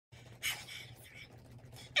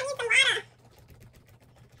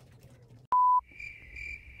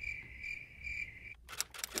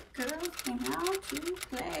And now to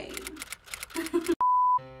play.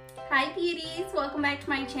 Hi beauties, welcome back to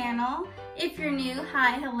my channel. If you're new,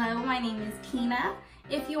 hi, hello, my name is Kina.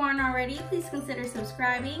 If you aren't already, please consider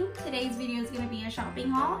subscribing. Today's video is going to be a shopping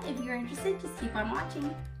haul. If you're interested, just keep on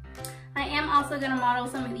watching. I am also going to model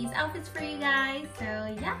some of these outfits for you guys, so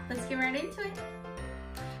yeah, let's get right into it.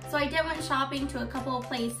 So I did went shopping to a couple of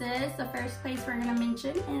places. The first place we're going to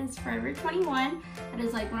mention is Forever 21. That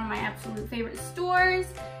is like one of my absolute favorite stores.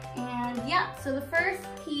 And yeah, so the first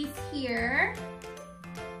piece here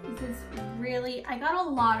is this really, I got a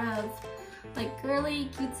lot of like girly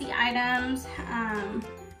cutesy items.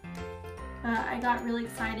 But I got really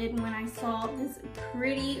excited when I saw this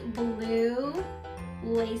pretty blue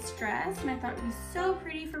lace dress, and I thought it was so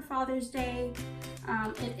pretty for Father's Day.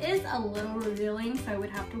 It is a little revealing, so I would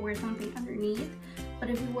have to wear something underneath, but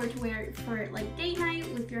if you were to wear it for like date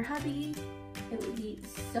night with your hubby, it would be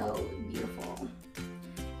so beautiful.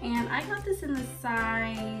 And I got this in the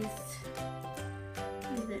size,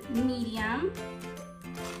 what is it, medium,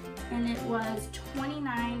 and it was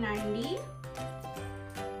 $29.90.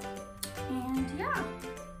 And yeah,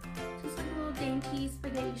 just like a little dainty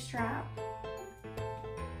spaghetti strap.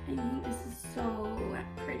 I think this is so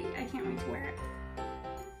pretty. I can't wait to wear it.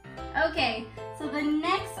 Okay, so the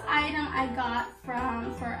next item I got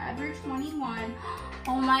from Forever 21.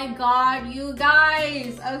 Oh my god, you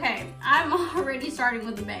guys. Okay, I'm already starting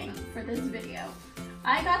with a bang for this video.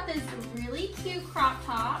 I got this really cute crop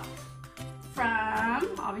top from,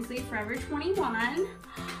 obviously, Forever 21.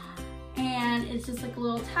 And it's just like a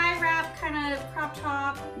little tie wrap kind of crop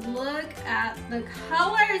top. Look at the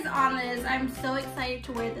colors on this. I'm so excited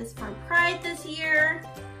to wear this for Pride this year.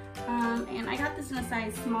 And I got this in a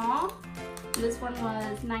size small. This one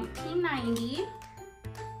was $19.90.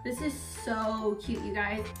 This is so cute, you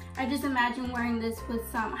guys. I just imagine wearing this with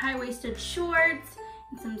some high-waisted shorts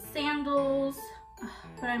and some sandals.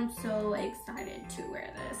 But I'm so excited to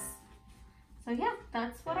wear this. So yeah,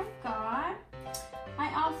 that's what I got.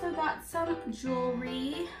 I also got some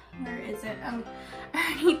jewelry. Where is it? Oh,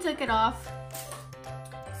 I already took it off.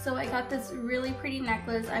 So I got this really pretty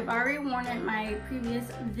necklace. I've already worn it in my previous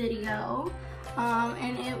video.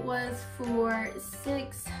 And it was for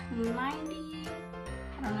 $6.90.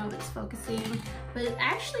 I don't know if it's focusing, but it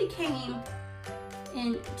actually came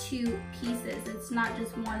in 2 pieces. It's not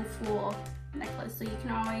just one full necklace, so you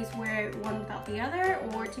can always wear it one without the other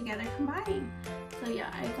or together combined. So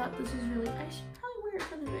yeah, I thought this was really, I should probably wear it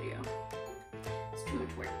for the video. It's too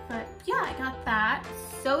much work, but yeah, I got that.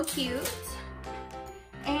 So cute.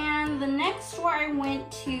 And the next store I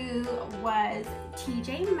went to was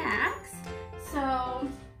TJ Maxx. So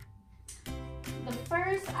the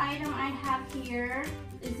first item I have here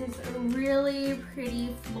is this really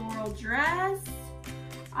pretty floral dress.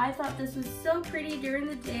 I thought this was so pretty during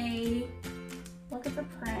the day. Look at the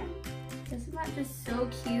print. Isn't that just so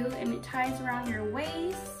cute? And it ties around your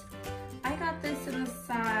waist. I got this in a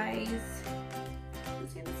size,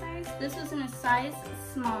 let's see the size? This was in a size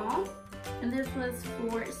small, and this was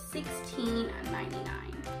for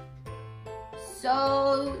 $16.99.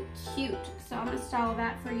 So cute. So I'm gonna style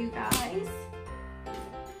that for you guys.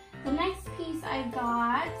 The next piece I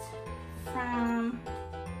got from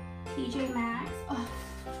TJ Maxx. Oh,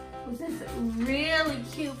 was this really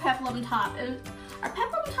cute peplum top. Are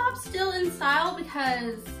peplum tops still in style?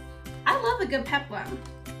 Because I love a good peplum.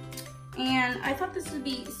 And I thought this would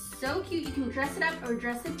be so cute. You can dress it up or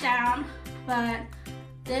dress it down. But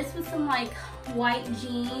this with some like white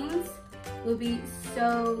jeans would be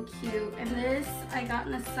so cute. And this I got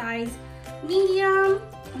in a size medium.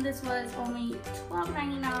 And this was only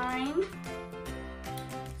 $12.99.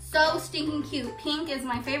 So stinking cute. Pink is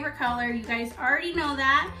my favorite color. You guys already know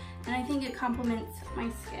that. And I think it complements my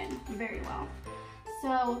skin very well.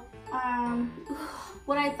 So,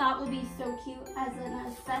 what I thought would be so cute as an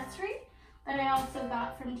accessory that I also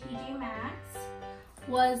got from TJ Maxx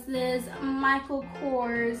was this Michael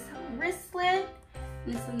Kors wristlet.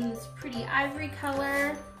 And it's in this pretty ivory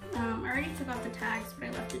color. I already took off the tags, but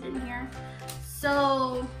I left it in here.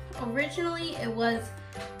 So, originally it was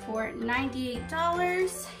for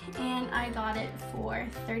 $98, and I got it for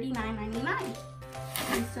 $39.99.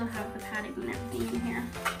 I still have the padding and everything in here.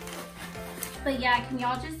 But yeah, can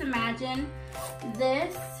y'all just imagine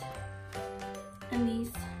this and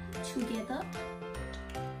these together?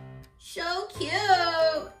 So cute!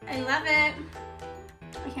 I love it.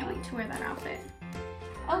 I can't wait to wear that outfit.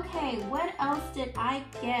 Okay, what else did I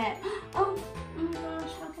get? Oh my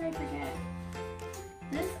gosh, how could I forget?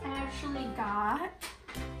 This I actually got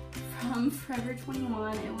from from Forever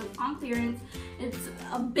 21. It was on clearance. It's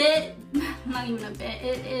a bit, not even a bit,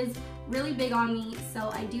 it is really big on me, so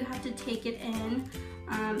I do have to take it in.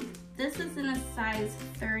 This is in a size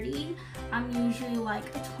 30. I'm usually like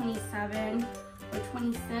a 27 or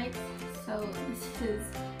 26, so this is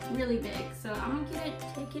really big. So I'm gonna get it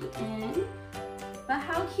taken in. But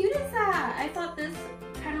how cute is that? I thought this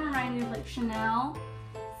kind of reminded me of like Chanel.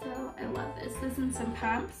 So I love this. This and some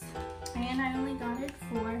pumps. And I only got it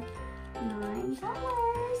for $9.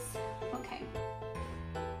 Okay.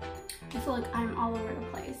 I feel like I'm all over the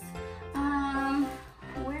place.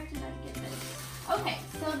 Where did I get this? Okay,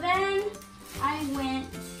 so then I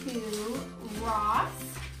went to Ross.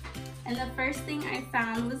 And the first thing I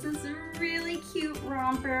found was this really cute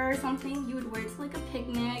romper, something you would wear to like a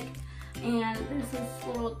picnic. And there's this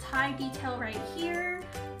little tie detail right here,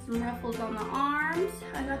 some ruffles on the arms.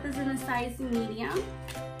 I got this in a size medium.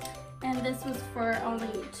 And this was for only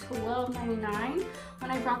 $12.99.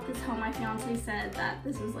 When I brought this home, my fiance said that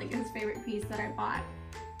this was like his favorite piece that I bought.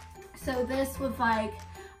 So this was like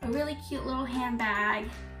a really cute little handbag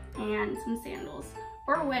and some sandals.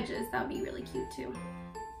 Or wedges, that would be really cute too.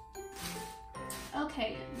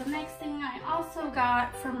 Okay, the next thing I also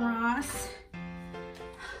got from Ross.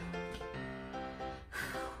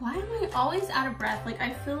 Why am I always out of breath? Like,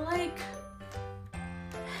 I feel like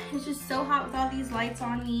it's just so hot with all these lights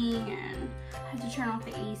on me, and I have to turn off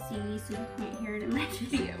the AC so you can't hear it in my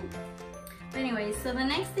video. But anyway, so the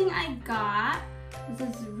next thing I got was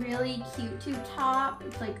this really cute tube top.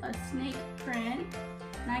 It's like a snake print.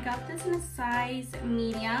 And I got this in a size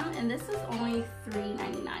medium, and this is only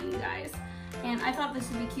 $3.99, you guys. And I thought this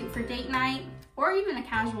would be cute for date night or even a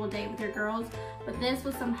casual date with your girls. But this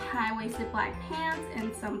was some high-waisted black pants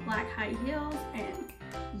and some black high heels, and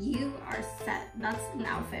you are set. That's an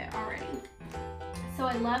outfit already. So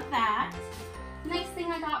I love that. Next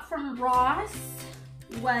thing I got from Ross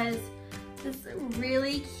was this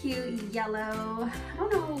really cute yellow, I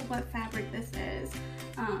don't know what fabric this is,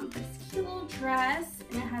 but it's a cute little dress,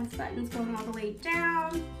 and it has buttons going all the way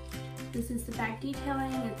down. This is the back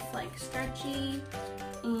detailing. It's like stretchy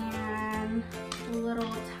and a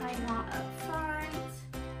little tie knot up front.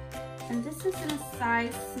 And this is in a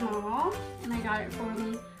size small, and I got it for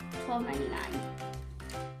only $12.99.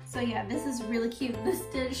 So yeah, this is really cute. This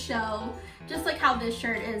did show, just like how this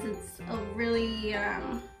shirt is, it's a really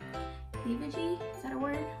cleavagey, is that a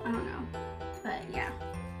word? I don't know. But yeah,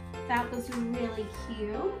 that was really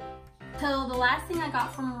cute. So the last thing I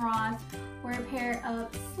got from Ross were a pair of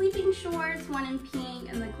sleeping shorts, one in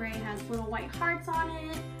pink, and the gray has little white hearts on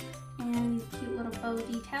it, and these cute little bow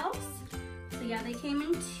details. So yeah, they came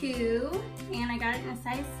in two, and I got it in a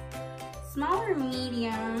size small or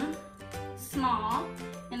medium, small,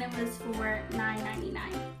 and it was for $9.99.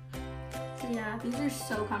 So yeah, these are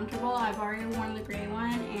so comfortable. I've already worn the gray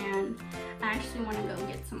one, and I actually want to go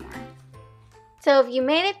get some more. So if you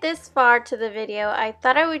made it this far to the video, I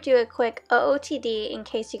thought I would do a quick OOTD in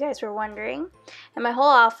case you guys were wondering. And my whole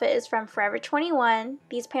outfit is from Forever 21.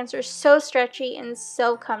 These pants are so stretchy and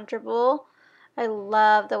so comfortable. I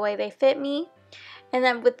love the way they fit me. And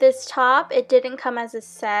then with this top, it didn't come as a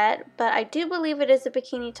set, but I do believe it is a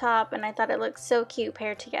bikini top, and I thought it looked so cute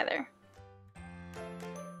paired together.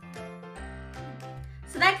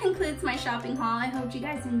 So that concludes my shopping haul. I hope you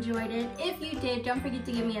guys enjoyed it. If you did, don't forget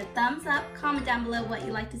to give me a thumbs up, comment down below what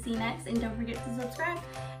you'd like to see next, and don't forget to subscribe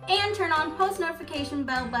and turn on post notification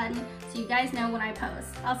bell button so you guys know when I post.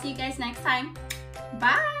 I'll see you guys next time.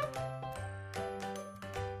 Bye!